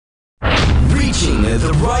Crushing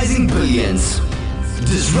the rising billions.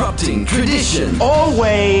 Disrupting tradition.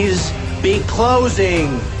 Always be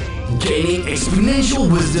closing. Gaining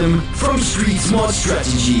exponential wisdom from street smart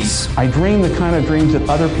strategies. I dream the kind of dreams that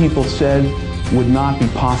other people said would not be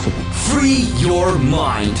possible. Free your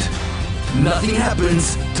mind. Nothing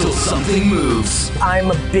happens till something moves. I'm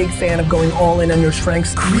a big fan of going all in on your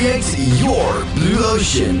strengths. Create your blue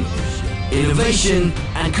ocean. Innovation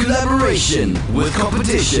and collaboration with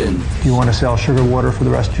competition. Do you want to sell sugar water for the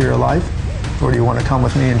rest of your life? Or do you want to come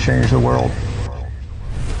with me and change the world?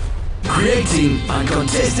 Creating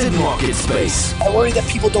uncontested market space. I worry that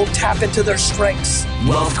people don't tap into their strengths.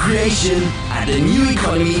 Wealth creation and a new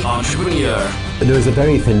economy entrepreneur. There is a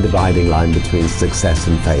very thin dividing line between success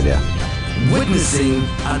and failure. Witnessing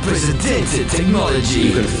unprecedented technology.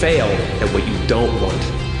 You can fail at what you don't want,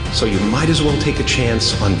 so you might as well take a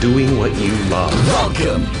chance on doing what you love.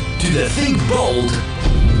 Welcome to the Think Bold,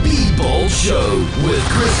 Be Bold Show with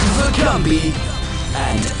Christopher Cumby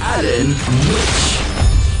and Alan Witch.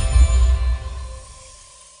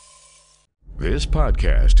 This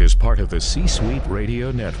podcast is part of the C-Suite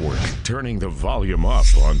Radio Network, turning the volume up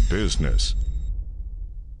on business.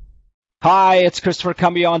 Hi, it's Christopher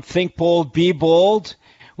Cumby on Think Bold, Be Bold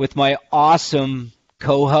with my awesome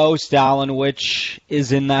co-host, Alan Witch,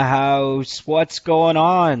 is in the house. What's going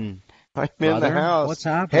on? I'm in the house. What's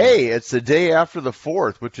happening? Hey, it's the day after the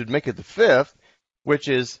 4th, which would make it the 5th, which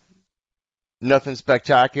is nothing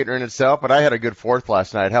spectacular in itself, but I had a good 4th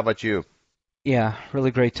last night. How about you? Yeah,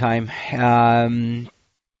 really great time. I'm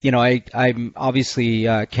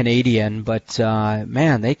obviously Canadian, but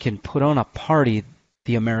man, they can put on a party,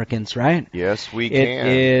 the Americans, right? Yes, we can. It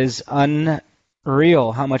is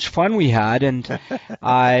unreal how much fun we had, and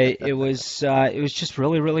it was just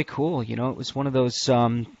really, really cool. You know, it was one of those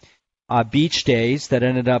beach days that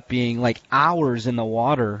ended up being like hours in the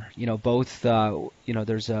water. You know, both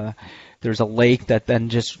there's a lake that then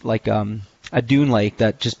just like a dune lake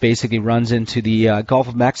that just basically runs into the Gulf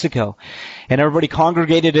of Mexico, and everybody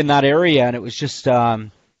congregated in that area, and it was just it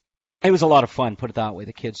was a lot of fun. Put it that way.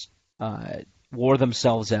 The kids wore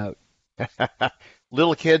themselves out.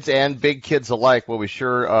 Little kids and big kids alike. Well, we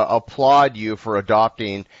sure applaud you for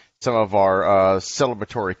adopting some of our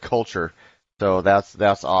celebratory culture. So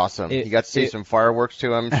that's awesome. You got to see some fireworks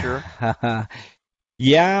too, I'm sure.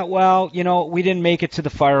 Yeah, well, you know, we didn't make it to the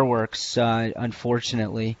fireworks,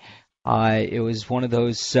 unfortunately. It was one of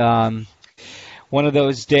those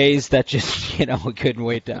days that just, you know, we couldn't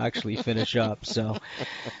wait to actually finish up. So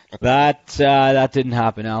that didn't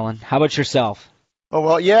happen, Alan. How about yourself? Oh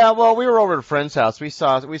well, yeah. Well, we were over at a friend's house. We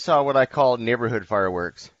saw what I call neighborhood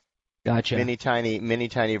fireworks. Gotcha. Many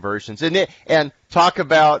tiny versions. And talk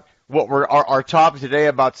about what our topic today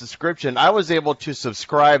about subscription. I was able to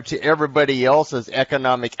subscribe to everybody else's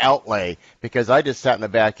economic outlay because I just sat in the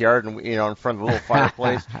backyard and, you know, in front of the little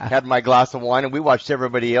fireplace, had my glass of wine, and we watched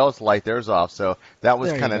everybody else light theirs off. So that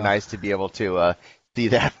was kind of nice to be able to see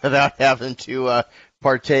that without having to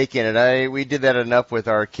partake in it. We did that enough with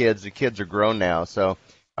our kids. The kids are grown now, so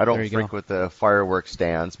I don't freak with the fireworks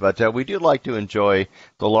stands, but we do like to enjoy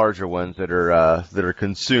the larger ones that are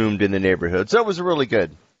consumed in the neighborhood. So it was really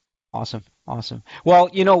good. Awesome. Well,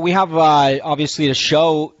 you know, we have obviously a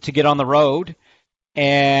show to get on the road,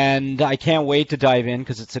 and I can't wait to dive in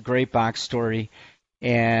because it's a great backstory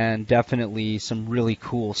and definitely some really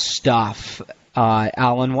cool stuff.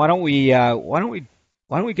 Alan, why don't we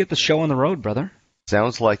get the show on the road, brother?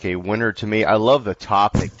 Sounds like a winner to me. I love the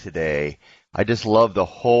topic today. I just love the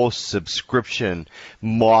whole subscription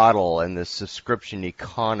model and the subscription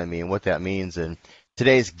economy and what that means. And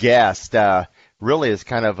today's guest really is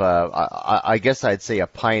kind of I guess I'd say a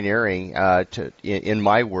pioneering, in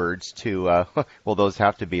my words, to well, those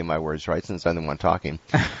have to be my words, right? Since I'm the one talking,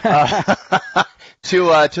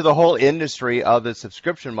 to the whole industry of the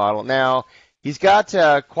subscription model. Now, he's got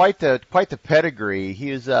quite the pedigree. He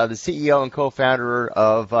is the CEO and co-founder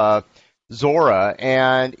of Zuora,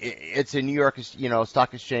 and it's a New York,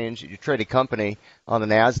 stock exchange traded company on the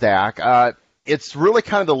NASDAQ. It's really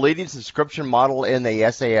kind of the leading subscription model in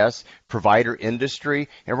the SaaS provider industry,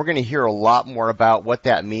 and we're going to hear a lot more about what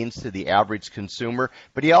that means to the average consumer.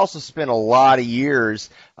 But he also spent a lot of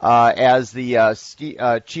years as the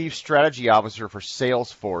chief strategy officer for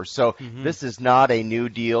Salesforce. So this is not a new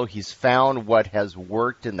deal. He's found what has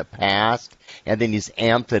worked in the past, and then he's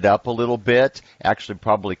amped it up a little bit, actually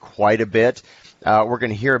probably quite a bit. We're going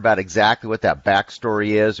to hear about exactly what that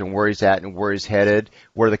backstory is and where he's at and where he's headed,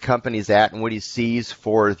 where the company's at and what he sees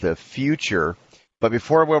for the future. But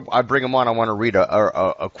before I bring them on, I want to read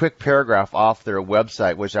a quick paragraph off their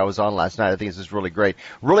website, which I was on last night. I think this is really great.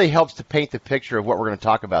 Really helps to paint the picture of what we're going to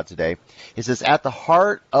talk about today. It says, at the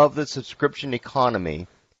heart of the subscription economy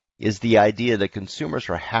is the idea that consumers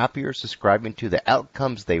are happier subscribing to the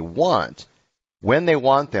outcomes they want when they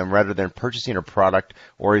want them rather than purchasing a product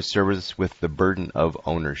or a service with the burden of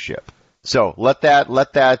ownership. So let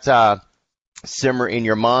that simmer in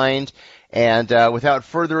your mind. And without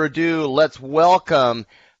further ado, let's welcome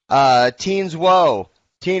Teens Woe.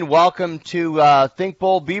 Teen, welcome to Think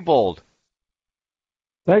Bold, Be Bold.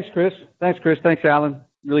 Thanks, Chris. Thanks, Alan.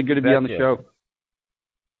 Really good to be on the show.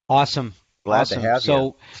 Awesome. Glad to have you.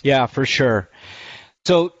 So, yeah, for sure.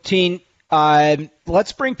 So, Teen,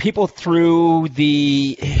 let's bring people through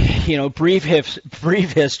the, brief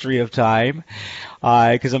history of time,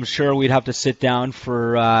 because I'm sure we'd have to sit down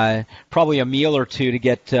for probably a meal or two to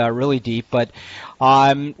get really deep. But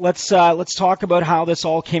let's talk about how this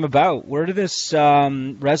all came about. Where did this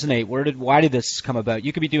resonate? Why did this come about?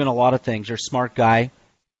 You could be doing a lot of things. You're a smart guy.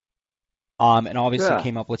 And obviously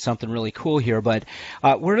came up with something really cool here, but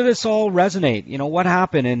where did this all resonate? What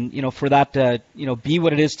happened, and for that to be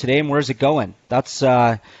what it is today, and where's it going? That's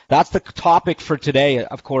the topic for today.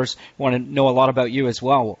 Of course, I want to know a lot about you as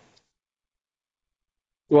well.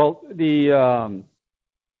 Well, let's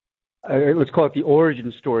call it the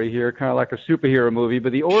origin story here, kind of like a superhero movie,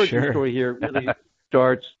 but the origin story here really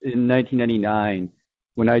starts in 1999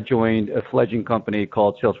 when I joined a fledgling company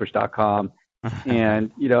called Salesforce.com.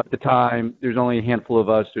 And, at the time, there's only a handful of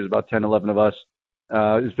us. There's about 10, 11 of us.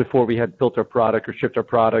 It was before we had built our product or shipped our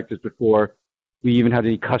product. It was before we even had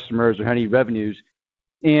any customers or had any revenues.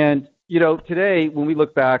 And, today, when we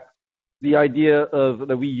look back, the idea of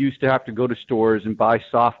that we used to have to go to stores and buy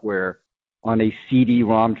software on a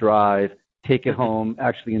CD-ROM drive, take it home,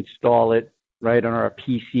 actually install it, right, on our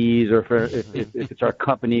PCs, or if it's our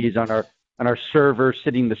companies, on our servers,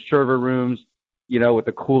 sitting in the server rooms, with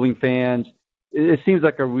the cooling fans. It seems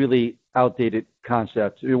like a really outdated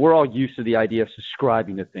concept. We're all used to the idea of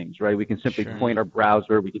subscribing to things, right? We can simply point our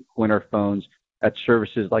browser, we can point our phones at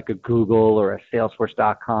services like a Google or a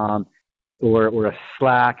Salesforce.com or a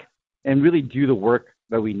Slack and really do the work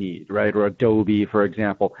that we need, right? Or Adobe, for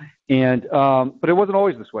example. And but it wasn't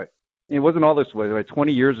always this way. It wasn't all this way. Right?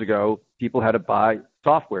 20 years ago, people had to buy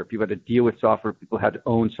software. People had to deal with software. People had to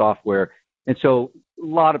own software. And so a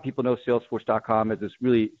lot of people know Salesforce.com as this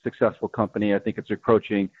really successful company. I think it's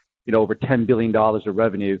approaching, over $10 billion of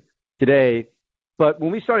revenue today. But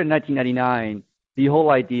when we started in 1999, the whole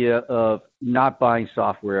idea of not buying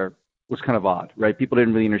software was kind of odd, right? People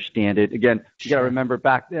didn't really understand it. Again, you got to remember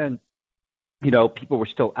back then, people were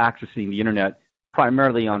still accessing the internet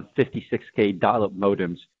primarily on 56K dial-up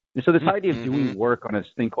modems. And so this idea of doing work on this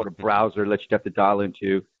thing called a browser that you'd have to dial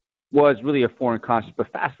into was really a foreign concept.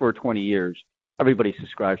 But fast forward 20 years, everybody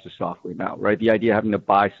subscribes to software now, right? The idea of having to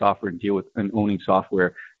buy software and deal with and owning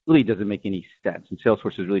software really doesn't make any sense. And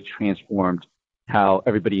Salesforce has really transformed how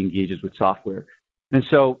everybody engages with software. And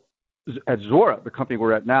so at Zuora, the company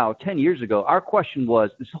we're at now, 10 years ago, our question was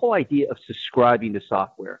this whole idea of subscribing to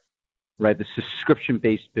software, right? The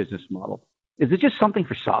subscription-based business model. Is it just something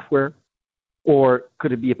for software, or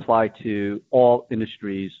could it be applied to all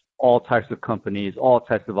industries, all types of companies, all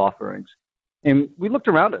types of offerings? And we looked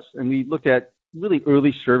around us and we looked at really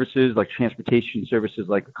early services like transportation services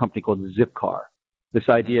like a company called Zipcar. This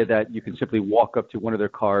idea that you can simply walk up to one of their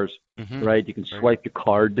cars, right? You can swipe your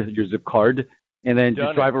Zip card, and then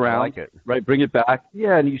just drive around, right? Bring it back.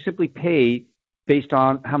 Yeah, and you simply pay based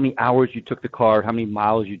on how many hours you took the car, how many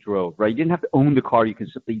miles you drove, right? You didn't have to own the car. You can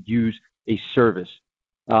simply use a service.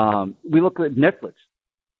 We looked at Netflix.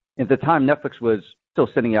 At the time, Netflix was still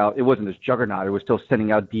sending out, it wasn't this juggernaut, it was still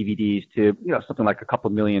sending out DVDs to, something like a couple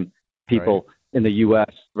million people in the U.S.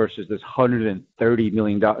 versus this 130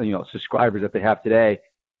 million, subscribers that they have today.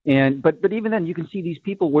 And, but even then you can see these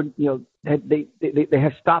people were, they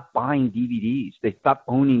have stopped buying DVDs. They stopped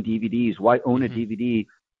owning DVDs. Why own a DVD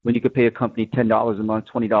when you could pay a company $10 a month,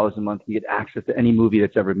 $20 a month, and get access to any movie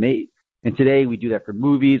that's ever made? And today we do that for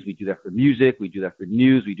movies, we do that for music, we do that for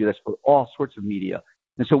news, we do that for all sorts of media.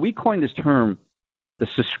 And so we coined this term, the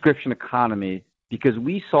subscription economy, because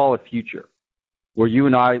we saw a future where you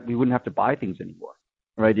and I, we wouldn't have to buy things anymore,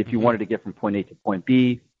 right? If you wanted to get from point A to point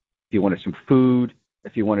B, if you wanted some food,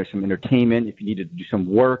 if you wanted some entertainment, if you needed to do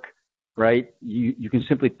some work, right? You can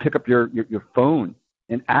simply pick up your phone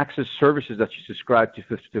and access services that you subscribe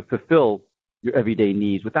to fulfill your everyday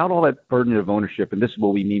needs without all that burden of ownership. And this is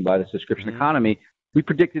what we mean by the subscription economy. We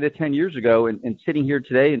predicted it 10 years ago, and sitting here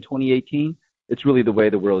today in 2018, it's really the way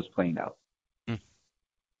the world is playing out. It's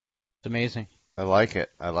amazing.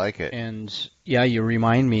 I like it. And yeah, you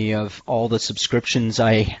remind me of all the subscriptions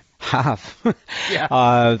I have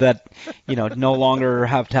Yeah. that no longer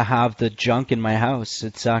have to have the junk in my house.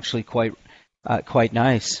 It's actually quite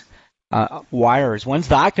nice. Wires. When's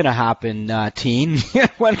that going to happen, Teen?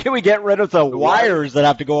 When can we get rid of the wires that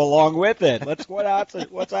have to go along with it?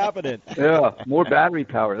 What's happening? Yeah, more battery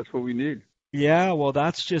power. That's what we need. Yeah, well,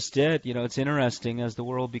 that's just it. It's interesting as the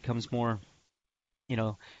world becomes more,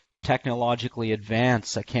 technologically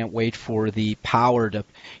advanced. I can't wait for the power to,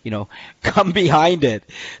 come behind it,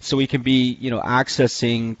 so we can be,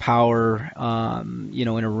 accessing power,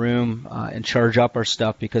 in a room and charge up our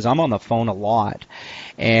stuff, because I'm on the phone a lot,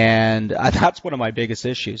 and that's one of my biggest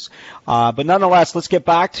issues. But nonetheless, let's get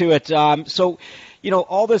back to it. So,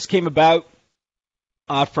 all this came about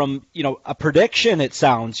from a prediction. It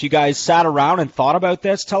sounds you guys sat around and thought about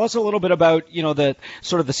this. Tell us a little bit about the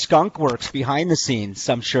sort of the skunk works behind the scenes.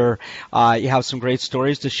 I'm sure you have some great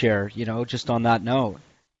stories to share. Just on that note.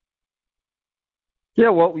 Yeah,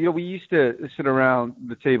 well, we used to sit around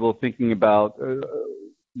the table thinking about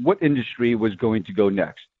what industry was going to go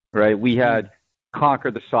next. Right? We had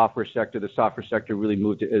conquered the software sector. The software sector really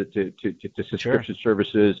moved to subscription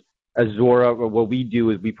services. As Zuora, what we do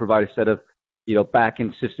is we provide a set of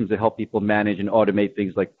back-end systems that help people manage and automate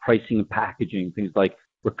things like pricing and packaging, things like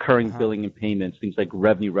recurring billing and payments, things like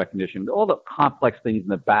revenue recognition, all the complex things in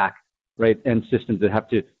the back, right, and systems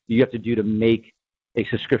that you have to do to make a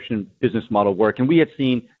subscription business model work. And we had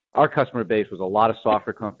seen our customer base was a lot of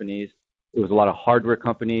software companies. It was a lot of hardware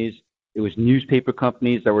companies. It was newspaper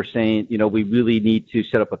companies that were saying, we really need to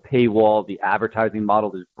set up a paywall. The advertising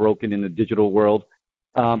model is broken in the digital world.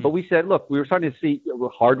 But we said, look, we were starting to see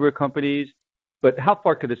hardware companies, but how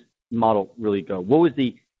far could this model really go? What was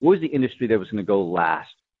the industry that was going to go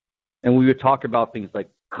last? And we would talk about things like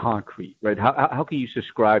concrete, right? How can you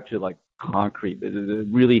subscribe to like concrete, the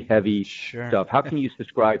really heavy stuff? How can you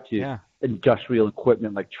subscribe to industrial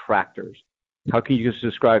equipment like tractors? How can you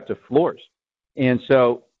subscribe to floors? And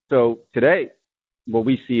so today, what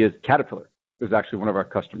we see is Caterpillar is actually one of our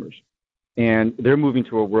customers, and they're moving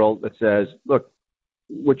to a world that says, look,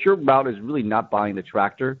 what you're about is really not buying the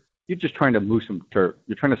tractor. You're just trying to move some dirt.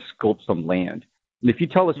 You're trying to sculpt some land. And if you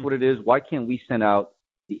tell us what it is, why can't we send out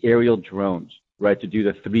the aerial drones, right, to do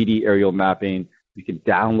the 3D aerial mapping? We can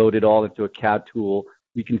download it all into a CAD tool.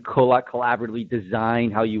 We can collaboratively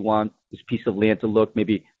design how you want this piece of land to look.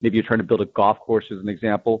 Maybe you're trying to build a golf course as an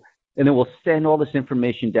example. And then we'll send all this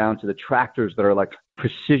information down to the tractors that are like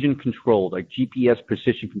precision controlled, like GPS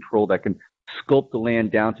precision controlled, that can sculpt the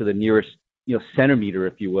land down to the nearest, centimeter,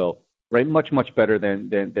 if you will. Right, much better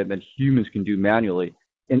than humans can do manually,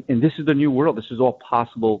 and this is the new world. This is all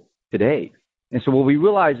possible today, and so what we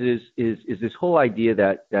realize is this whole idea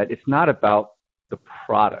that it's not about the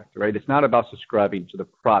product, right? It's not about subscribing to the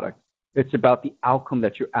product. It's about the outcome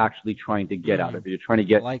that you're actually trying to get out of it. You're trying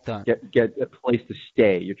to get a place to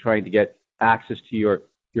stay. You're trying to get access to your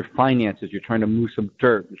finances. You're trying to move some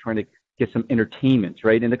dirt. You're trying to get some entertainment,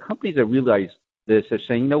 right? And the companies that realize this are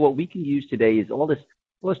saying, what we can use today is all this.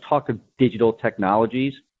 Let's talk of digital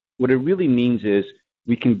technologies. What it really means is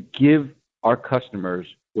we can give our customers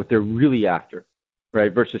what they're really after,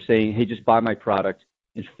 right? Versus saying, hey, just buy my product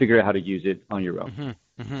and figure out how to use it on your own.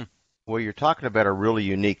 Well, you're talking about a really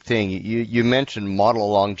unique thing. You mentioned model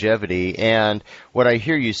longevity, and what I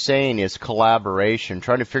hear you saying is collaboration,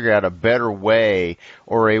 trying to figure out a better way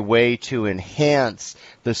or a way to enhance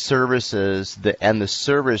the services and the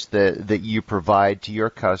service that you provide to your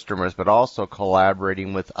customers, but also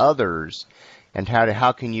collaborating with others. And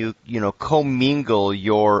how can you commingle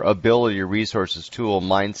your ability, resources, tool,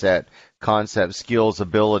 mindset, concepts, skills,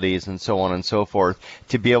 abilities, and so on and so forth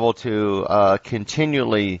to be able to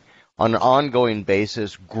continually, on an ongoing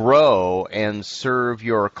basis, grow and serve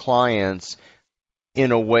your clients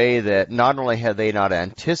in a way that not only have they not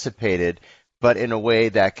anticipated, but in a way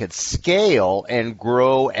that could scale and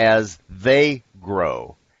grow as they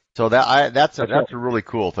grow. So that's a really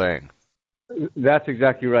cool thing. That's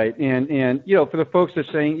exactly right. And for the folks that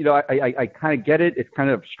are saying, I kind of get it. It's kind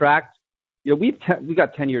of abstract. We've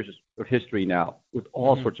got 10 years of history now with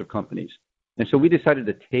all sorts of companies. And so we decided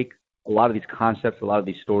to take a lot of these concepts, a lot of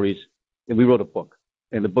these stories, and we wrote a book.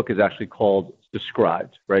 And the book is actually called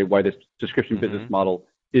Described, right? Why this subscription business model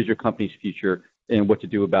is your company's future and what to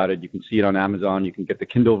do about it. You can see it on Amazon. You can get the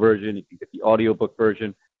Kindle version. You can get the audiobook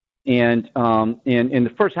version. And in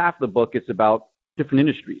the first half of the book, it's about different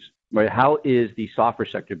industries, right? How is the software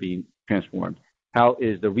sector being transformed? How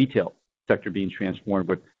is the retail sector being transformed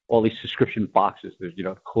with all these subscription boxes? There's,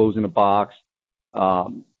 clothes in a box,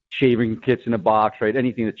 shaving kits in a box, right?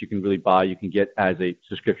 Anything that you can really buy, you can get as a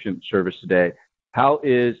subscription service today. how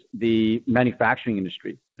is the manufacturing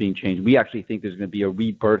industry being changed? We actually think there's going to be a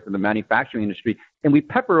rebirth in the manufacturing industry, and we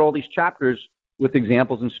pepper all these chapters with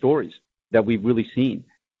examples and stories that we've really seen.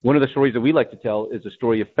 One of the stories that we like to tell is the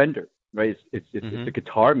story of Fender, right? It's a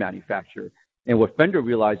guitar manufacturer. And what Fender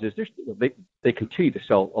realizes, they continue to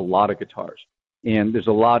sell a lot of guitars. And there's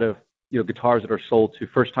a lot of guitars that are sold to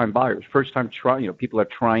first-time buyers, people are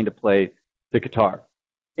trying to play the guitar.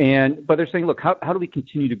 But they're saying, look, how do we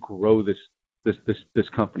continue to grow this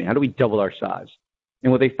company? How do we double our size?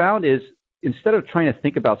 And what they found is, instead of trying to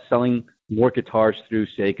think about selling more guitars through,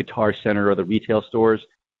 say, Guitar Center or the retail stores,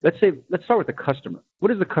 let's start with the customer.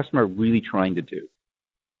 What is the customer really trying to do?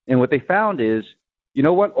 And what they found is, you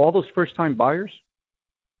know what? All those first-time buyers,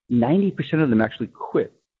 90% of them actually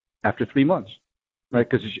quit after 3 months, right?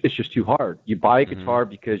 Because it's just too hard. You buy a guitar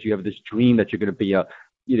because you have this dream that you're going to be a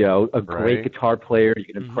great guitar player. You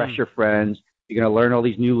can impress your friends. You're going to learn all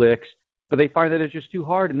these new licks. But they find that it's just too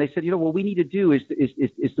hard. And they said, what we need to do is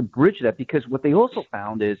to bridge that, because what they also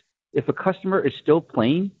found is, if a customer is still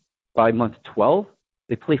playing by month 12,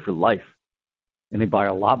 they play for life. And they buy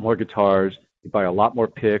a lot more guitars. They buy a lot more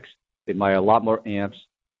picks. They buy a lot more amps.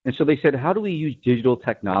 And so they said, how do we use digital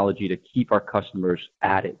technology to keep our customers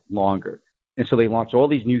at it longer? And so they launched all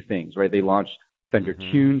these new things, right? They launched Fender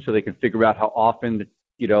Tune, so they can figure out how often,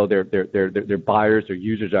 their buyers, their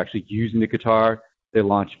users are actually using the guitar. They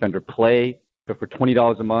launched Fender Play, so for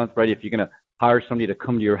 $20 a month, right? If you're going to hire somebody to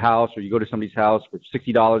come to your house, or you go to somebody's house for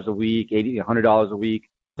 $60 a week, $80, $100 a week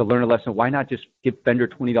to learn a lesson, why not just give Fender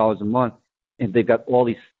 $20 a month? And they've got all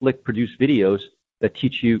these slick produced videos that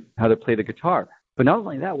teach you how to play the guitar. But not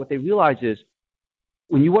only that, what they realize is,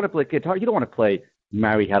 when you want to play guitar, you don't want to play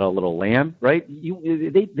Mary Had a Little Lamb, right?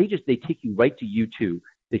 They take you right to U2.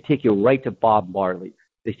 They take you right to Bob Marley.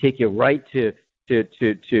 They take you right to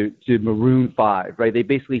Maroon 5, right? They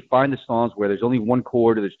basically find the songs where there's only one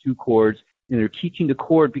chord or there's two chords, and they're teaching the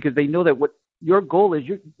chord, because they know that what your goal is,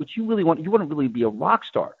 what you really want, you want to really be a rock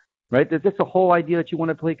star, right? That's the whole idea, that you want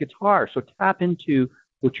to play guitar. So tap into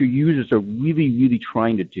what your users are really, really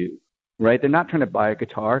trying to do, right? They're not trying to buy a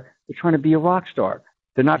guitar. They're trying to be a rock star.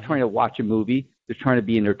 They're not trying to watch a movie. They're trying to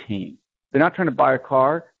be entertained. They're not trying to buy a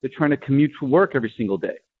car. They're trying to commute to work every single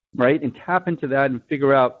day, right? And tap into that and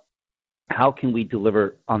figure out, how can we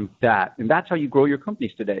deliver on that? And that's how you grow your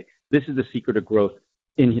companies today. This is the secret of growth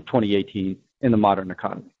in 2018 in the modern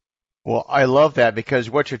economy. Well, I love that, because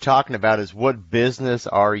what you're talking about is, what business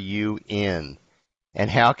are you in, and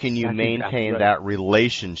how can you maintain that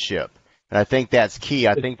relationship? And I think that's key.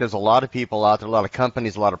 I think there's a lot of people out there, a lot of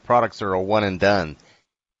companies, a lot of products that are a one and done.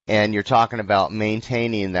 And you're talking about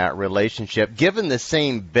maintaining that relationship, given the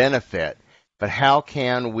same benefit, but how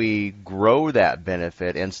can we grow that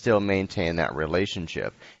benefit and still maintain that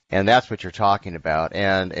relationship? And that's what you're talking about.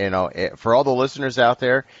 And, for all the listeners out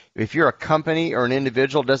there, if you're a company or an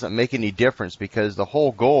individual, it doesn't make any difference, because the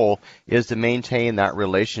whole goal is to maintain that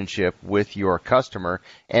relationship with your customer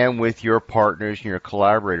and with your partners and your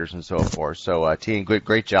collaborators and so forth. So, team,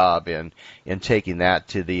 great job in taking that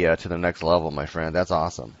to the next level, my friend. That's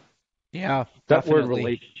awesome. Yeah, that word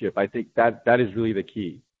relationship, I think that is really the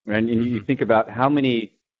key. And you think about how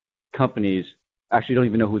many companies actually don't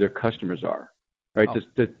even know who their customers are. Right?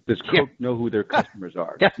 Does Coke know who their customers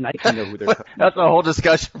are? Does Nike know who their customers are? That's a whole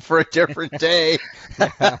discussion for a different day.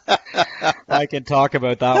 I can talk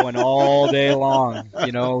about that one all day long,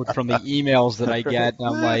 from the emails that I get.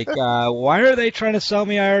 I'm like, why are they trying to sell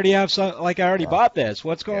me? I already have I already bought this.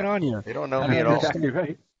 What's going on here? They don't know me at all.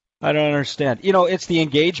 Right. I don't understand. It's the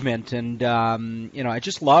engagement, and, I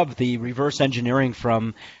just love the reverse engineering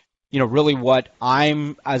from, really what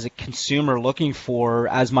I'm, as a consumer, looking for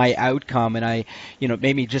as my outcome. And I,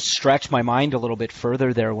 made me just stretch my mind a little bit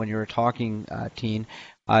further there when you were talking, Teen,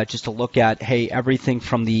 just to look at, hey, everything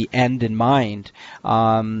from the end in mind,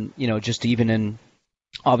 just even in,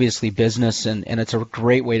 obviously, business, and it's a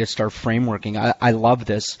great way to start frameworking. I love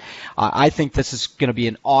this. I think this is going to be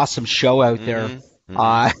an awesome show out there.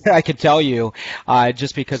 I can tell you,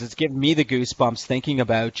 just because it's given me the goosebumps thinking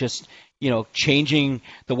about just, changing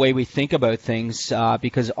the way we think about things,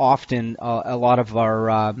 because often a lot of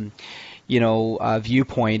our,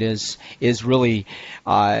 viewpoint is really,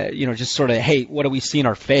 just sort of, hey, what do we see in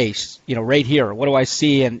our face? Right here, what do I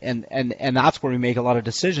see? And that's where we make a lot of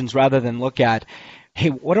decisions, rather than look at, hey,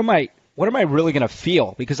 what am I really going to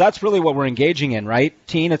feel? Because that's really what we're engaging in, right,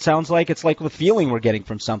 Teen? It sounds like it's like the feeling we're getting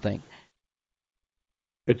from something.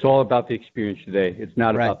 It's all about the experience today. It's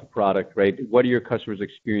not about the product, right? What are your customers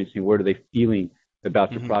experiencing? What are they feeling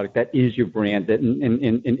about your product? That is your brand.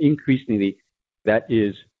 And increasingly, that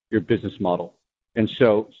is your business model. And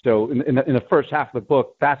so in the first half of the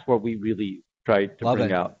book, that's where we really tried to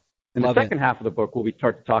bring out. And Love the second half of the book, what we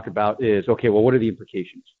start to talk about is, okay, well, what are the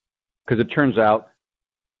implications? Because it turns out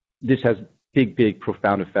this has big,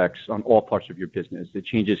 profound effects on all parts of your business. It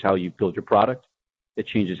changes how you build your product. It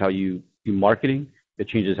changes how you do marketing. It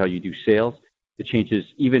changes how you do sales. It changes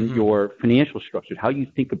even your financial structure, how you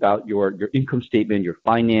think about your income statement, your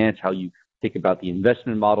finance, how you think about the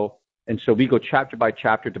investment model. And so we go chapter by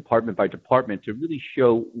chapter, department by department to really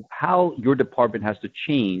show how your department has to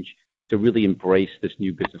change to really embrace this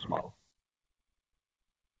new business model.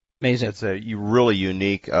 Amazing. It's a really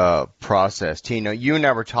unique process. Tino, you and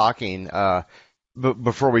I were talking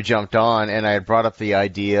before we jumped on, and I had brought up the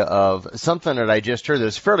idea of something that I just heard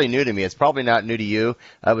that's fairly new to me. It's probably not new to you.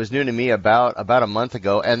 It was new to me about a month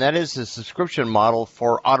ago, and that is the subscription model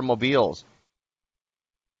for automobiles.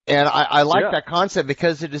 And I like that concept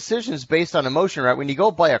because the decision is based on emotion, right? When you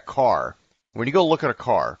go buy a car, when you go look at a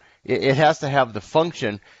car, it has to have the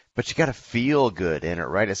function, but you got to feel good in it,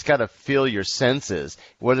 right? It's got to feel your senses,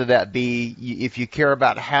 whether that be if you care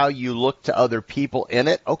about how you look to other people in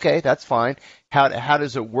it, okay, that's fine. How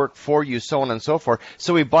does it work for you, so on and so forth.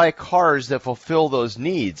 So we buy cars that fulfill those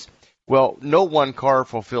needs. Well, no one car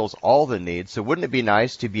fulfills all the needs, so wouldn't it be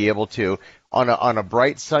nice to be able to, on a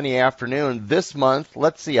bright, sunny afternoon this month,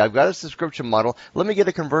 let's see, I've got a subscription model, let me get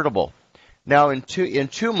a convertible. Now, in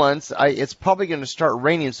 2 months, it's probably going to start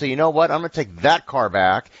raining, so you know what? I'm going to take that car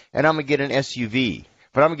back, and I'm going to get an SUV.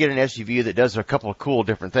 But I'm going to get an SUV that does a couple of cool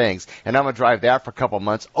different things, and I'm going to drive that for a couple of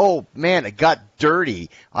months. Oh, man, it got dirty.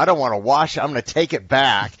 I don't want to wash it. I'm going to take it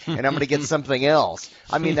back, and I'm going to get something else.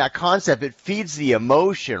 I mean, that concept, it feeds the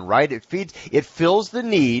emotion, right? It fills the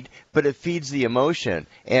need, but it feeds the emotion.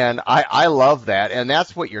 And I love that, and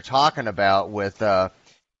that's what you're talking about with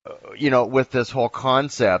with this whole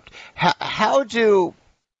concept. How do,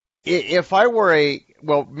 if I were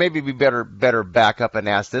maybe we better back up and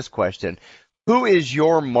ask this question. Who is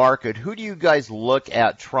your market? Who do you guys look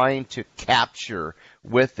at trying to capture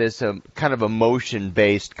with this kind of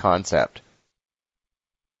emotion-based concept?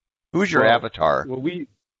 Who's your avatar? Well,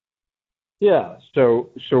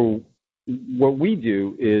 so what we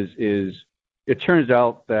do is it turns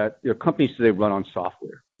out that companies today run on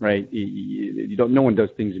software, right? No one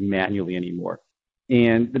does things manually anymore.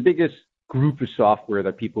 And the biggest group of software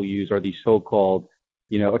that people use are these so-called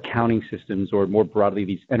accounting systems, or more broadly,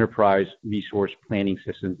 these enterprise resource planning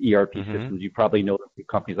systems, ERP systems. You probably know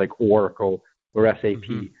companies like Oracle or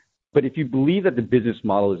SAP. But if you believe that the business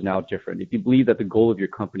model is now different, if you believe that the goal of your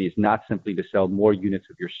company is not simply to sell more units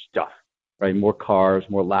of your stuff, right? More cars,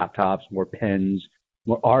 more laptops, more pens,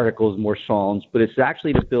 more articles, more songs, but it's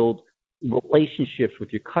actually to build relationships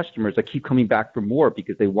with your customers that keep coming back for more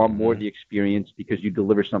because they want more of the experience because you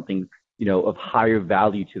deliver something, of higher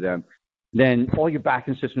value to them. Then all your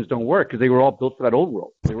backend systems don't work because they were all built for that old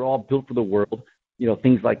world. They were all built for the world,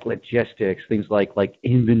 things like logistics, things like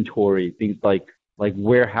inventory, things like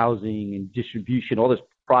warehousing and distribution, all this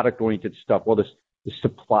product-oriented stuff, all this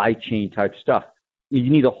supply chain type stuff. You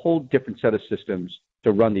need a whole different set of systems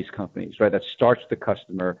to run these companies, right? That starts with the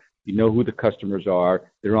customer. You know who the customers are.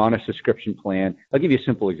 They're on a subscription plan. I'll give you a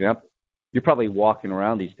simple example. You're probably walking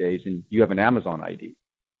around these days and you have an Amazon ID.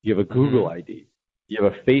 You have a Google ID. You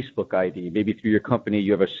have a Facebook ID. Maybe through your company,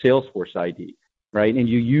 you have a Salesforce ID, right? And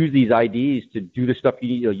you use these IDs to do the stuff you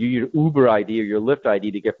need. You use your Uber ID or your Lyft ID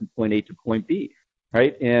to get from point A to point B,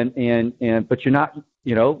 right? But you're not,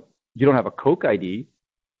 you don't have a Coke ID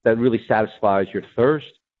that really satisfies your thirst.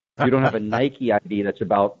 You don't have a Nike ID that's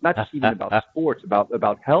about, not just even about sports,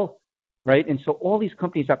 about health, right? And so all these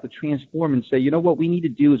companies have to transform and say, you know what we need to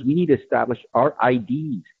do is we need to establish our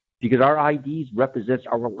IDs, because our IDs represents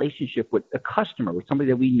our relationship with a customer, with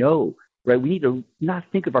somebody that we know, right? We need to not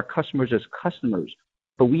think of our customers as customers,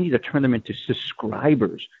 but we need to turn them into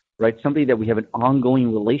subscribers, right? Somebody that we have an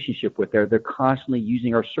ongoing relationship with. They're constantly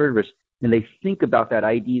using our service, and they think about that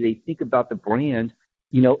ID. They think about the brand,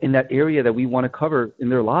 in that area that we want to cover in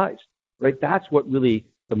their lives, right? That's what really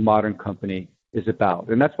the modern company is about.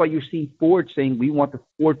 And that's why you're seeing Ford saying we want the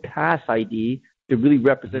Ford Pass ID to really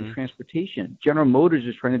represent transportation. General Motors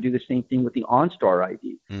is trying to do the same thing with the OnStar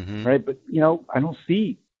ID, right? But, I don't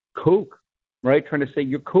see Coke, right, trying to say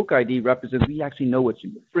your Coke ID represents, we actually know what's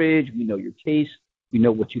in your fridge, we know your taste, we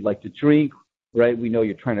know what you like to drink, right? We know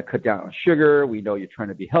you're trying to cut down on sugar, we know you're trying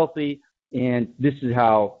to be healthy, and this is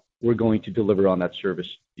how we're going to deliver on that service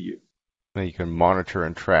to you. You can monitor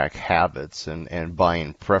and track habits and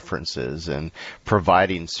buying preferences and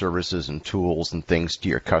providing services and tools and things to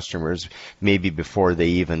your customers maybe before they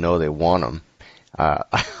even know they want them.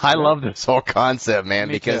 I love this whole concept, man,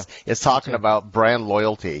 because it's talking about brand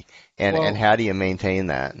loyalty and how do you maintain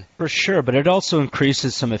that? For sure, but it also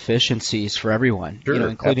increases some efficiencies for everyone, sure,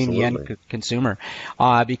 including absolutely. the end consumer.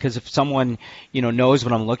 Because if someone, knows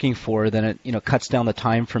what I'm looking for, then it, cuts down the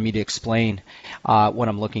time for me to explain what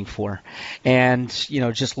I'm looking for. And,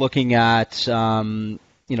 just looking at some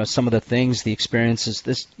of the things, the experiences,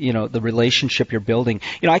 the relationship you're building.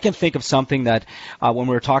 I can think of something that when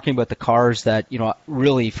we were talking about the cars that,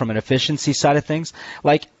 really from an efficiency side of things,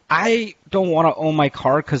 like I don't want to own my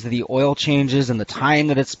car because of the oil changes and the time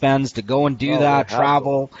that it spends to go and do that,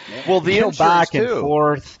 travel, well, the back and too.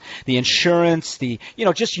 forth, the insurance,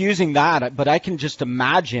 just using that. But I can just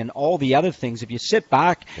imagine all the other things if you sit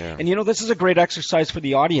back and, this is a great exercise for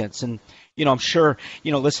the audience. And, I'm sure,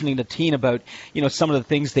 listening to Teen about, some of the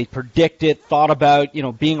things they predicted, thought about,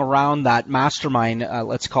 being around that mastermind,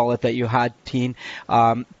 let's call it, that you had, Teen,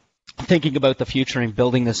 thinking about the future and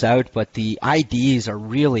building this out. But the IDs are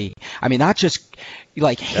really, that just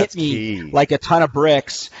hit me like a ton of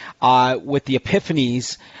bricks with the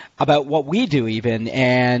epiphanies about what we do even.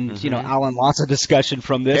 And, Alan, lots of discussion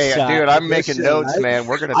from this. Hey, dude, I'm making notes, man.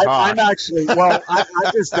 We're going to talk. I'm actually,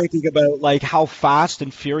 I'm just thinking about how fast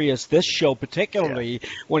and furious this show, particularly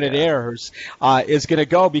when it airs, is going to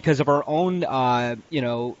go because of our own,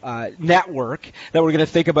 network that we're going to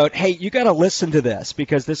think about, hey, you got to listen to this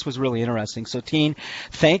because this was really interesting. So, Teen,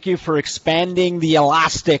 thank you for expanding the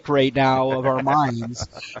elastic right now of our minds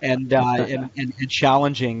and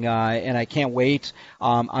challenging, and I can't wait.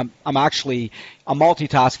 I'm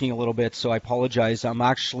multitasking a little bit, so I apologize. I'm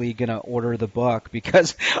actually going to order the book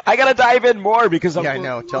because I got to dive in more because I'm I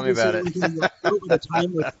know. Tell me about it. a little bit of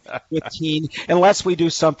time with Teen, unless we do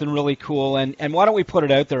something really cool. And why don't we put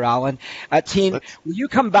it out there, Alan? Teen, will you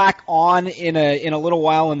come back on in a little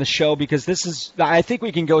while in the show because I think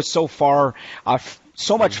we can go so far.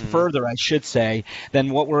 So much further, I should say, than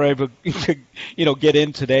what we're able to, get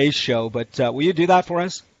in today's show. But will you do that for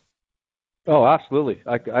us? Oh, absolutely.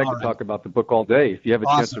 I could talk about the book all day. If you have a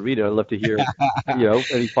chance to read it, I'd love to hear,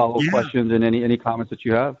 any follow-up questions and any comments that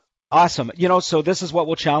you have. Awesome. So this is what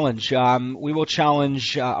we'll challenge. We will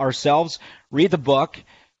challenge ourselves, read the book,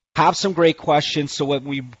 have some great questions. So when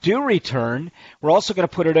we do return, we're also going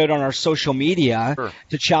to put it out on our social media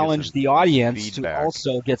to challenge the audience to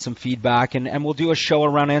also get some feedback. And we'll do a show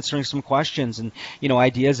around answering some questions and,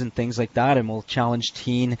 ideas and things like that. And we'll challenge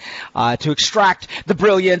Teen to extract the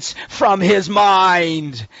brilliance from his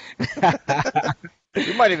mind.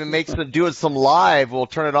 We might even do it some live. We'll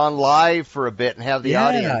turn it on live for a bit and have the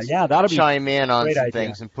audience chime in on some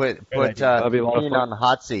things and put Teen on the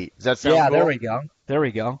hot seat. Does that sound cool? There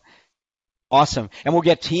we go. Awesome. And we'll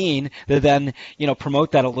get Teen to then,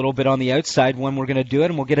 promote that a little bit on the outside when we're going to do it,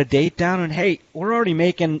 and we'll get a date down. And hey, we're already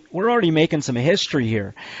making some history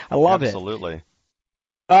here. I love it. Absolutely.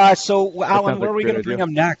 So Alan, where are we going to bring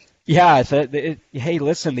him next? Yeah. Hey,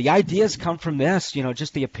 listen, the ideas come from this,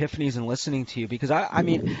 just the epiphanies and listening to you because I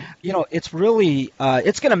mean, it's really,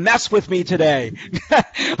 it's going to mess with me today.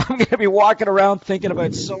 I'm going to be walking around thinking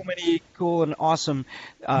about so many cool and awesome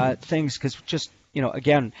things because just,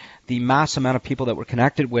 again, the mass amount of people that we're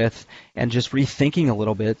connected with and just rethinking a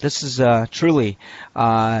little bit. This is truly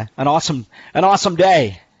an awesome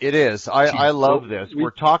day. It is. I love this. We're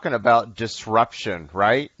talking about disruption,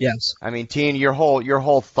 right? Yes. I mean, Teen, your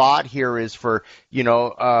whole thought here is for,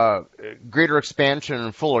 greater expansion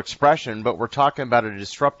and full expression, but we're talking about a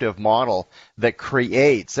disruptive model that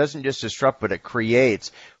doesn't just disrupt, but it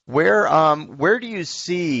creates. Where do you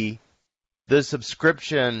see the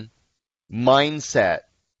subscription mindset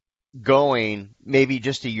going maybe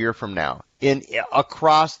just a year from now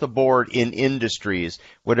across the board in industries,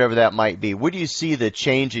 whatever that might be? What do you see the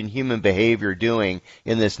change in human behavior doing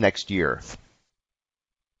in this next year?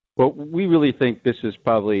 Well, we really think this is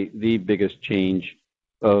probably the biggest change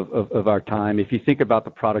of our time. If you think about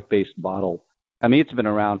the product-based model, I mean, it's been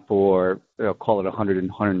around for, call it 100 and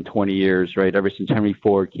 120 years, right? Ever since Henry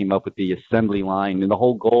Ford came up with the assembly line, and the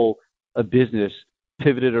whole goal of business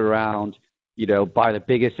pivoted around, buy the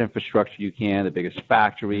biggest infrastructure you can, the biggest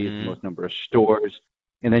factories, the most number of stores,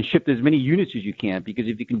 and then ship as many units as you can. Because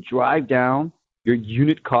if you can drive down your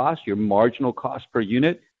unit cost, your marginal cost per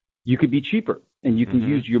unit, you could be cheaper. And you can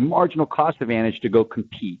use your marginal cost advantage to go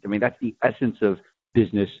compete. I mean, that's the essence of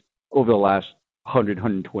business over the last 100,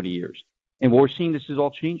 120 years. And what we're seeing, this is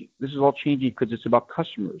all changing. This is all changing because it's about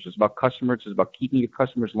customers. It's about customers. It's about keeping your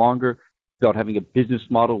customers longer. It's about having a business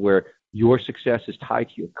model where your success is tied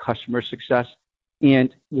to your customer success.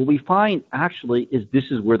 And what we find actually is this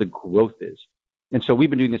is where the growth is. And so we've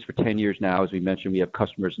been doing this for 10 years now. As we mentioned, we have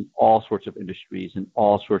customers in all sorts of industries and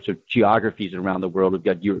all sorts of geographies around the world. We've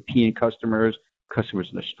got European customers, customers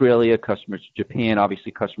in Australia, customers in Japan,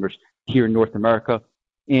 obviously customers here in North America.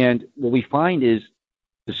 And what we find is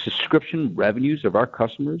the subscription revenues of our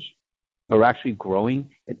customers are actually growing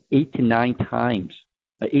at 8 to 9 times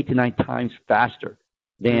faster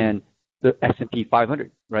than the S&P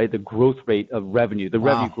 500, right? The growth rate of revenue, the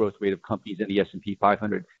revenue growth rate of companies in the S&P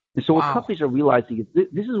 500. And so what companies are realizing is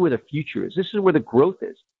this is where the future is. This is where the growth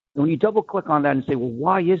is. And when you double click on that and say, well,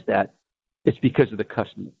 why is that? It's because of the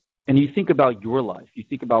customer. And you think about your life. You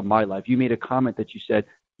think about my life. You made a comment that you said,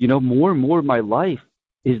 more and more of my life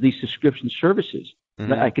is these subscription services.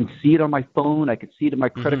 Mm-hmm. I can see it on my phone. I can see it in my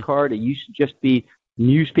credit card. It used to just be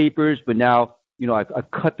newspapers, but now, I've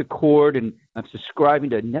cut the cord and I'm subscribing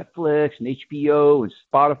to Netflix and HBO and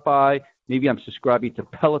Spotify. Maybe I'm subscribing to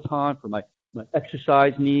Peloton for my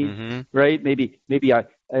exercise needs, right? Maybe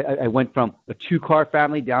I went from a 2-car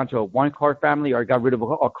family down to a 1-car family, or I got rid of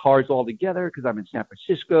all cars altogether because I'm in San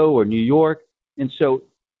Francisco or New York. And so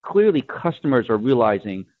clearly customers are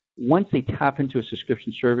realizing once they tap into a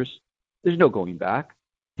subscription service, there's no going back.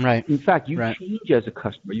 Right. In fact, you change as a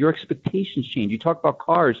customer. Your expectations change. You talk about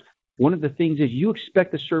cars. One of the things is you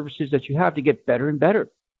expect the services that you have to get better and better.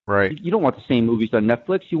 Right. You don't want the same movies on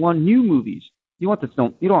Netflix. You want new movies. You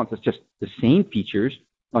don't want just the same features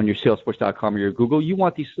on your Salesforce.com or your Google. You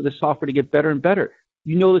want the software to get better and better.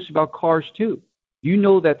 You know this about cars too. You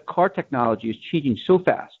know that car technology is changing so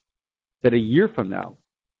fast that a year from now,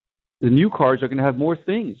 the new cars are going to have more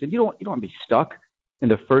things. And you don't want to be stuck in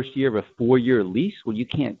the first year of a 4-year lease where you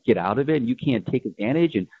can't get out of it and you can't take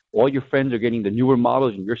advantage and all your friends are getting the newer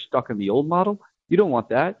models and you're stuck in the old model. You don't want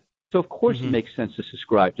that. So of course it makes sense to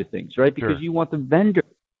subscribe to things, right? Because you want the vendor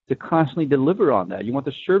to constantly deliver on that. You want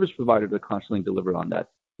the service provider to constantly deliver on that.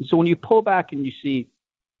 And so when you pull back and you see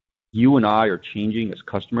you and I are changing as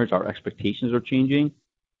customers, our expectations are changing,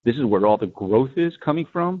 this is where all the growth is coming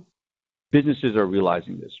from. Businesses are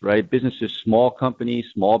realizing this, right? Businesses, small companies,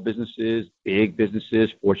 small businesses, big businesses,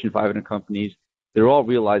 Fortune 500 companies, they're all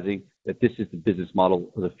realizing that this is the business model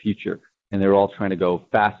of the future. And they're all trying to go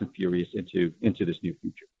fast and furious into this new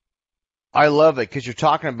future. I love it because you're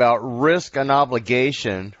talking about risk and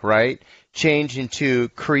obligation, right? Change into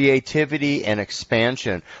creativity and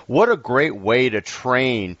expansion. What a great way to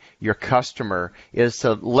train your customer is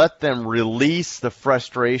to let them release the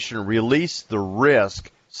frustration, release the risk,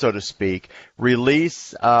 so to speak,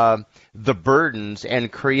 release the burdens and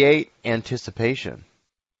create anticipation.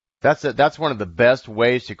 That's one of the best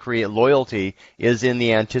ways to create loyalty is in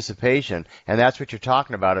the anticipation. And that's what you're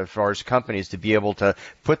talking about as far as companies to be able to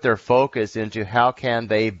put their focus into how can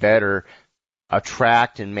they better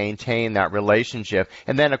attract and maintain that relationship.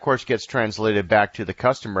 And then, of course, gets translated back to the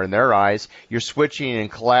customer in their eyes. You're switching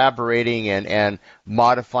and collaborating and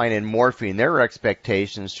modifying and morphing their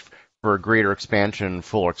expectations for greater expansion and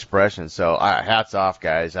full expression. So hats off,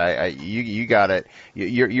 guys. You got it.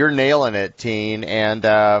 You're nailing it, Teen. And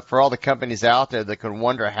for all the companies out there that can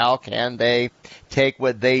wonder how can they take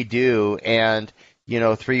what they do and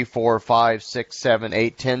 3, 4, 5, 6, 7,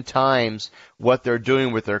 8, 10 times what they're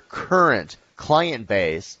doing with their current client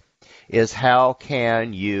base, is how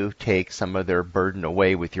can you take some of their burden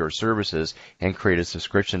away with your services and create a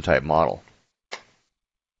subscription type model?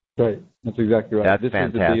 Right. That's exactly right. That's this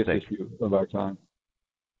fantastic. is the biggest issue of our time.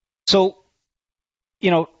 So,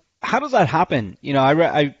 how does that happen?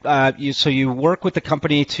 So you work with the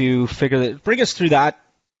company to bring us through that,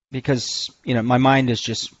 because my mind is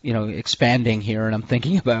just expanding here, and I'm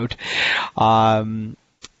thinking about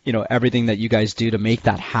everything that you guys do to make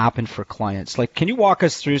that happen for clients. Like, can you walk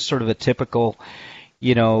us through sort of a typical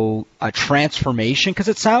a transformation? Because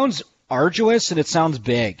it sounds arduous and it sounds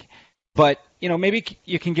big, but maybe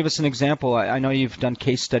you can give us an example. I know you've done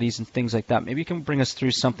case studies and things like that. Maybe you can bring us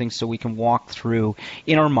through something so we can walk through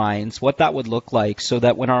in our minds what that would look like, so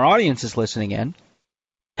that when our audience is listening in,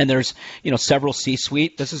 and there's several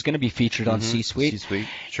C-Suite. This is going to be featured on C-Suite. C-Suite,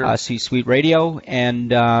 sure. C-Suite Radio,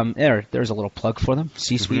 and there's a little plug for them.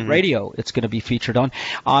 C-Suite Radio. It's going to be featured on.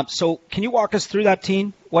 So can you walk us through that,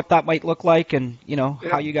 Teen? What that might look like, and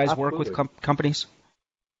how you guys work with companies?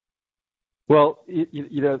 Well,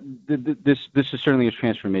 this is certainly a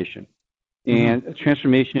transformation, and a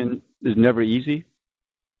transformation is never easy.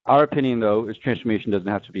 Our opinion, though, is transformation doesn't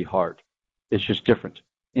have to be hard. It's just different,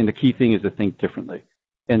 and the key thing is to think differently.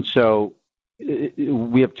 And so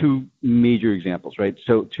we have two major examples, right?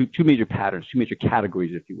 So two major patterns, two major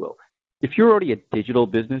categories, if you will. If you're already a digital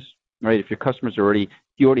business, right? If your customers you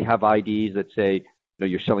already have IDs that say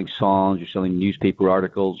you're selling songs, you're selling newspaper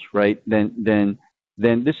articles, right? Then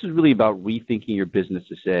then this is really about rethinking your business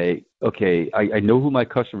to say, okay, I know who my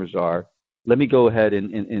customers are. Let me go ahead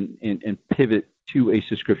and pivot to a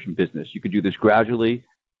subscription business. You could do this gradually,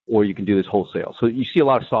 or you can do this wholesale. So you see a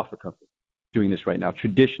lot of software companies doing this right now.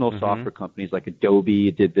 Traditional software companies like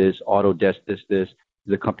Adobe did this, Autodesk this. There's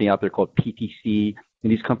a company out there called PTC,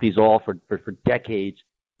 and these companies all for decades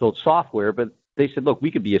built software, but they said, look, we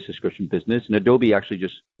could be a subscription business. And Adobe actually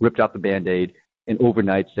just ripped out the Band-Aid and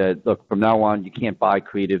overnight said, look, from now on, you can't buy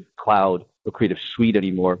Creative Cloud or Creative Suite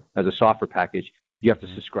anymore as a software package. You have to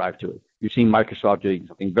subscribe to it. You're seeing Microsoft doing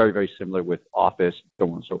something very, very similar with Office, so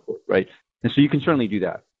on and so forth, right? And so you can certainly do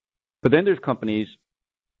that. But then there's companies,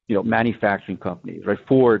 manufacturing companies, right?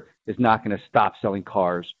 Ford is not going to stop selling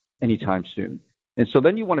cars anytime soon. And so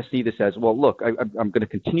then you want to see this as, well, look, I'm going to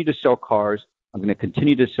continue to sell cars. I'm going to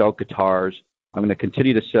continue to sell guitars. I'm going to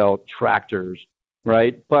continue to sell tractors,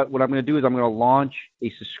 right? But what I'm going to do is I'm going to launch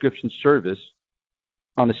a subscription service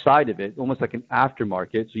on the side of it, almost like an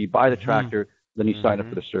aftermarket. So you buy the tractor, then you sign up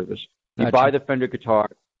for the service. You buy the Fender guitar,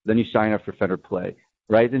 then you sign up for Fender Play,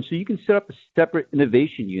 right? And so you can set up a separate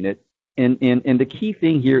innovation unit. And the key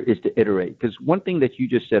thing here is to iterate. Because one thing that you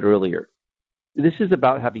just said earlier, this is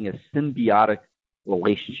about having a symbiotic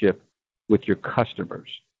relationship with your customers.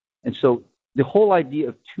 And so the whole idea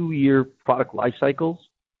of 2-year product life cycles,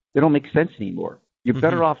 they don't make sense anymore. You're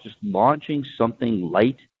better off just launching something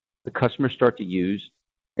light the customers start to use,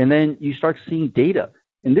 and then you start seeing data.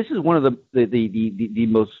 And this is one of the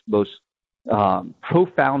most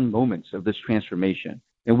profound moments of this transformation.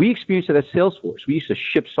 And we experienced it at Salesforce. We used to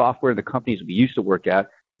ship software to the companies we used to work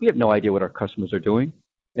at. We have no idea what our customers are doing.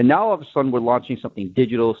 And now all of a sudden we're launching something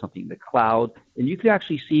digital, something in the cloud, and you can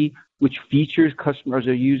actually see which features customers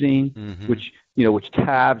are using, which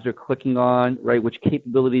tabs they're clicking on, right? Which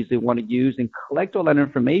capabilities they want to use, and collect all that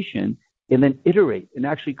information and then iterate and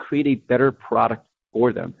actually create a better product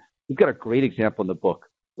for them. We've got a great example in the book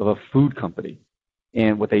of a food company.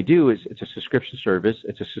 And what they do is it's a subscription service.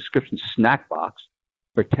 It's a subscription snack box.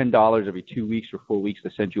 For $10 every 2 weeks or 4 weeks, they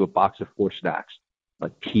send you a box of 4 snacks,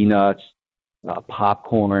 like peanuts,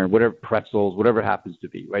 popcorn, whatever, pretzels, whatever it happens to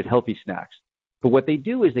be, right? Healthy snacks. But what they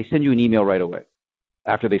do is they send you an email right away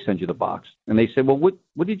after they send you the box. And they say, well,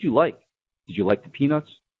 what did you like? Did you like the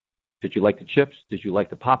peanuts? Did you like the chips? Did you like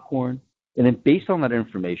the popcorn? And then based on that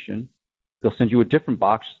information, they'll send you a different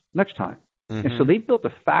box next time. And so they built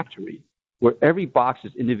a factory where every box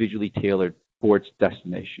is individually tailored for its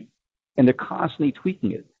destination. And they're constantly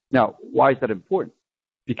tweaking it. Now, why is that important?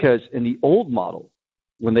 Because in the old model,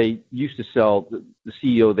 when they used to sell, the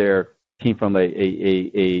CEO there came from a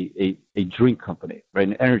drink company, right?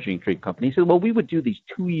 An energy drink company. He said, well, we would do these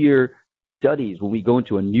 2-year studies when we go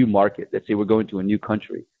into a new market. Let's say we're going to a new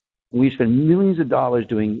country. And we spend millions of dollars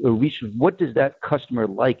doing research. What does that customer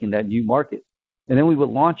like in that new market? And then we would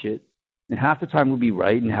launch it, and half the time would be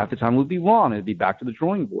right, and half the time would be wrong, and it'd be back to the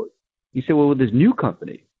drawing board. He said, well, with this new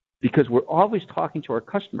company, because we're always talking to our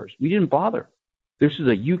customers, we didn't bother. This is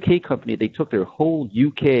a UK company. They took their whole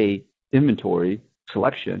UK inventory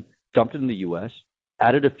selection, dumped it in the US,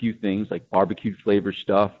 added a few things like barbecue flavor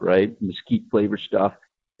stuff, right? Mesquite flavor stuff.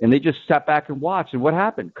 And they just sat back and watched. And what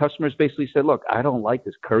happened? Customers basically said, look, I don't like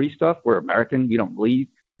this curry stuff. We're American. We don't bleed.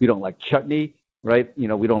 We don't like chutney, right? We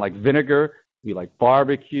don't like vinegar. We like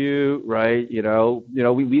barbecue, right? We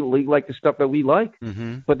like the stuff that we like.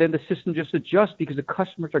 But then the system just adjusts because the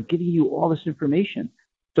customers are giving you all this information.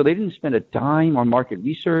 So they didn't spend a dime on market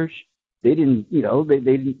research. They didn't,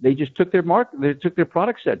 they just took their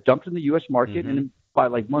product set, dumped in the U.S. market, and by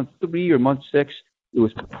like month 3 or month 6, it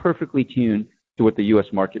was perfectly tuned to what the U.S.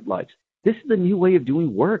 market likes. This is the new way of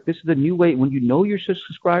doing work. This is the new way when you know your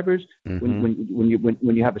subscribers, when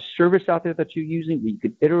you have a service out there that you're using, you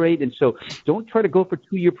can iterate. And so don't try to go for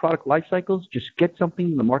 2-year product life cycles. Just get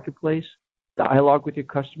something in the marketplace, dialogue with your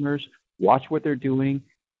customers, watch what they're doing,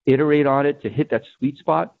 iterate on it to hit that sweet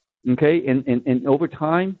spot. Okay. And over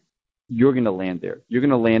time, you're going to land there. You're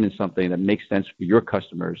going to land in something that makes sense for your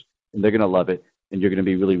customers, and they're going to love it. And you're going to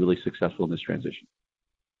be really, really successful in this transition.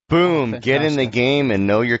 Boom. Get in the game and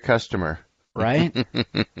know your customer. Right?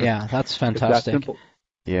 Yeah, that's fantastic. It's that simple.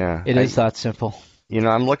 Yeah. It is that simple.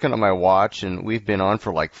 I'm looking at my watch, and we've been on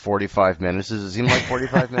for like 45 minutes. Does it seem like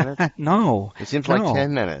 45 minutes? No. It seems like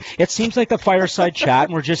 10 minutes. It seems like the fireside chat,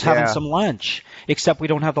 and we're just having some lunch, except we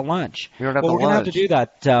don't have the lunch. We're going to have to do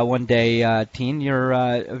that one day, Teen. You're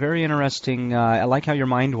very interesting. I like how your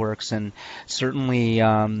mind works, and certainly,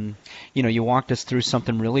 you walked us through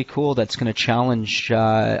something really cool that's going to challenge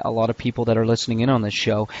a lot of people that are listening in on this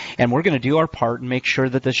show. And we're going to do our part and make sure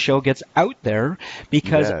that this show gets out there,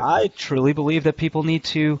 because I truly believe that people people need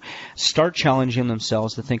to start challenging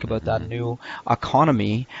themselves to think about that new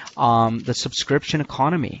economy, the subscription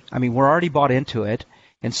economy. I mean, we're already bought into it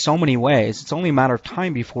in so many ways. It's only a matter of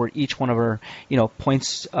time before each one of our,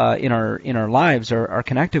 points in our lives are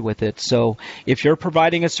connected with it. So if you're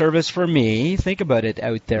providing a service for me, think about it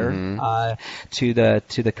out there to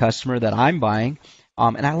the customer that I'm buying.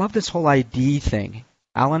 And I love this whole ID thing,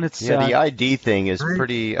 Alan. It's the ID thing is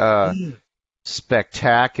pretty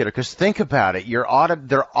spectacular, because think about it.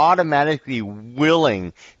 They're automatically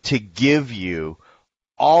willing to give you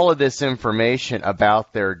all of this information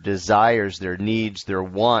about their desires, their needs, their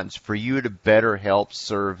wants, for you to better help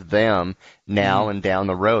serve them now and down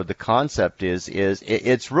the road. The concept is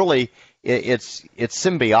it's really it's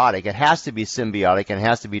symbiotic. It has to be symbiotic and it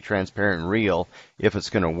has to be transparent and real if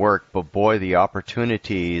it's going to work. But boy, the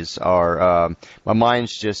opportunities are. My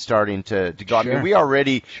mind's just starting to go. Sure. I mean, we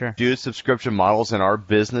already do subscription models in our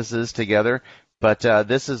businesses together. But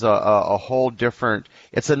this is a whole different,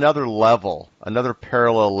 it's another level, another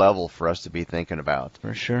parallel level for us to be thinking about.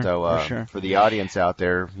 For sure. So for the audience out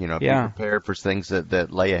there, be prepared for things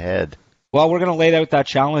that lay ahead. Well, we're going to lay out that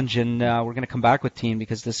challenge, and we're going to come back with Teen,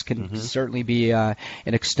 because this can certainly be an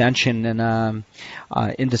extension and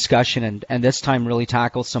in discussion, and this time really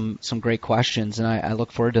tackle some great questions, and I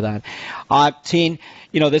look forward to that. Teen,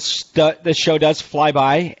 this show does fly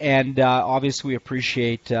by, and obviously we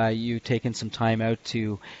appreciate you taking some time out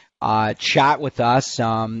to chat with us.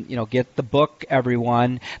 Get the book,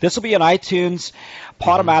 everyone. This will be on iTunes,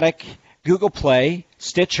 Podomatic, Google Play,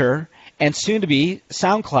 Stitcher, and soon to be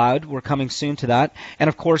SoundCloud. We're coming soon to that. And,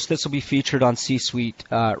 of course, this will be featured on C-Suite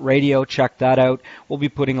Radio. Check that out. We'll be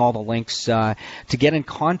putting all the links to get in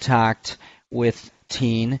contact with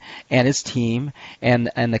Teen and his team and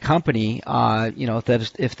the company,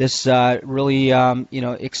 that if this really, gave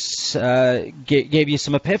you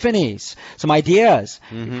some epiphanies, some ideas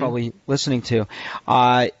you're probably listening to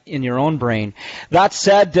in your own brain. That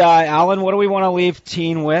said, Alan, what do we want to leave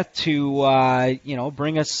Teen with to,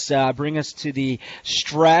 bring us to the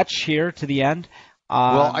stretch here to the end?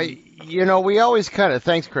 We always kind of,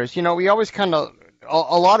 thanks, Chris. We always kind of,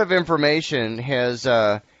 a lot of information has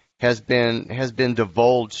been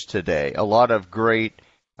divulged today. A lot of great,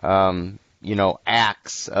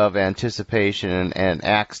 acts of anticipation and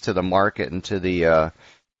acts to the market and to the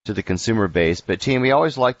consumer base. But team, we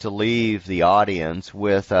always like to leave the audience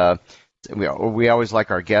with, we always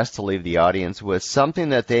like our guests to leave the audience with something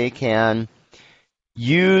that they can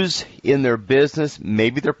use in their business,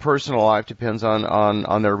 maybe their personal life, depends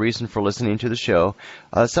on their reason for listening to the show,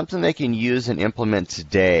 something they can use and implement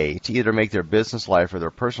today to either make their business life or their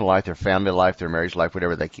personal life, their family life, their marriage life,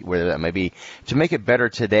 whatever that may be, to make it better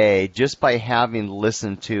today just by having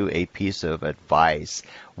listened to a piece of advice.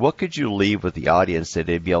 What could you leave with the audience that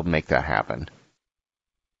they'd be able to make that happen?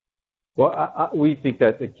 Well, we think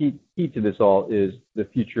that the key to this all is the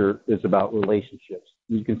future is about relationships.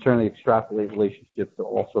 You can certainly extrapolate relationships to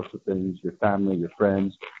all sorts of things, your family, your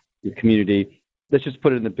friends, your community. Let's just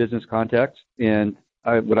put it in the business context. And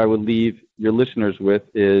what I would leave your listeners with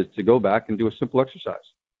is to go back and do a simple exercise,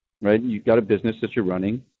 right? You've got a business that you're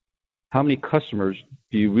running. How many customers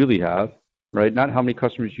do you really have, right? Not how many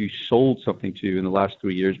customers you sold something to in the last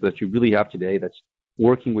 3 years, but that you really have today that's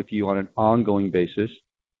working with you on an ongoing basis.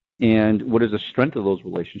 And what is the strength of those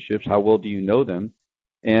relationships? How well do you know them?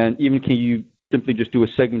 And even can you simply just do a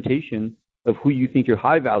segmentation of who you think your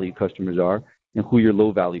high-value customers are and who your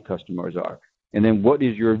low-value customers are? And then what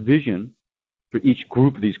is your vision for each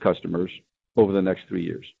group of these customers over the next 3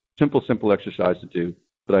 years? Simple exercise to do,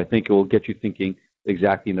 but I think it will get you thinking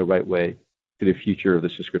exactly in the right way to the future of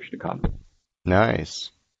the subscription economy.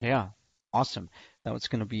 Nice. Yeah, awesome. That was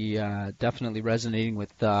going to be definitely resonating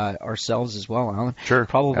with ourselves as well, Alan. Sure,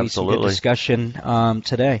 probably absolutely. Some good discussion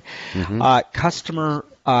today. Customer,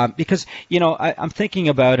 because, I'm thinking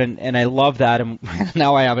about, and I love that, and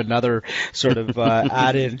now I have another sort of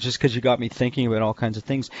add-in just because you got me thinking about all kinds of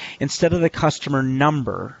things. Instead of the customer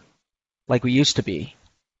number, like we used to be,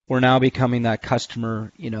 we're now becoming that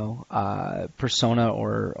customer, persona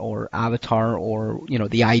or avatar or,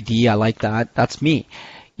 the ID. I like that. That's me.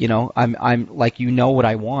 I'm like, what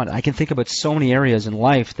I want. I can think about so many areas in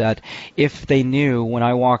life that if they knew when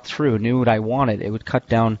I walked through, knew what I wanted, it would cut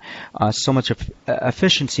down so much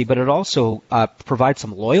efficiency, but it also provides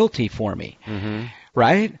some loyalty for me,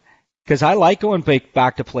 right? Because I like going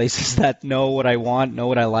back to places that know what I want, know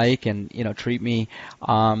what I like, and treat me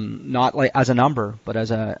not like as a number, but as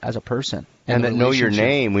a person. And that know your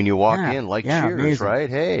name when you walk in, like Cheers, amazing. Right?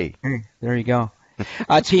 Hey, there you go.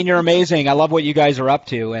 Teen, you're amazing. I love what you guys are up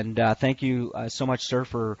to, and thank you so much, sir,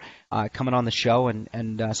 for coming on the show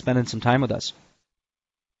and spending some time with us.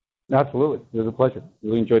 Absolutely. It was a pleasure.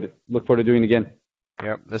 Really enjoyed it. Look forward to doing it again.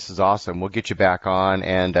 Yep, this is awesome. We'll get you back on,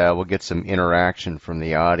 and we'll get some interaction from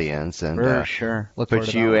the audience, and sure.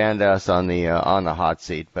 Put you and us on the hot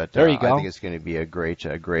seat. But there you go. I think it's going to be a great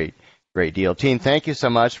deal. Team, thank you so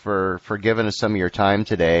much for giving us some of your time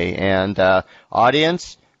today, and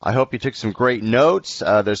audience, I hope you took some great notes.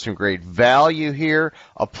 There's some great value here.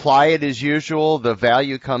 Apply it as usual. The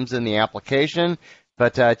value comes in the application.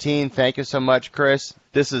 But team, thank you so much, Chris.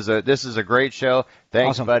 This is a great show.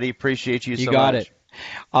 Thanks, awesome. buddy. Appreciate you so much. You got it.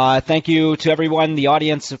 Thank you to everyone, the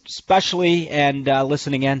audience especially, and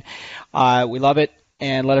listening in. We love it,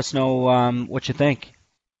 and let us know what you think.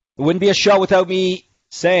 It wouldn't be a show without me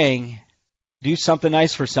saying, do something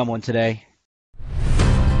nice for someone today.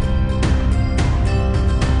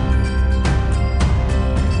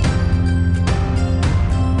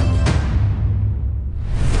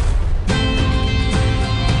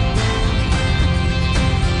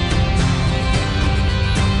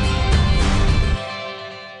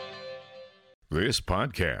 This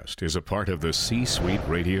podcast is a part of the C-Suite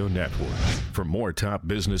Radio Network. For more top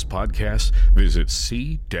business podcasts, visit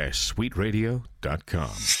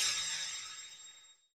c-suiteradio.com.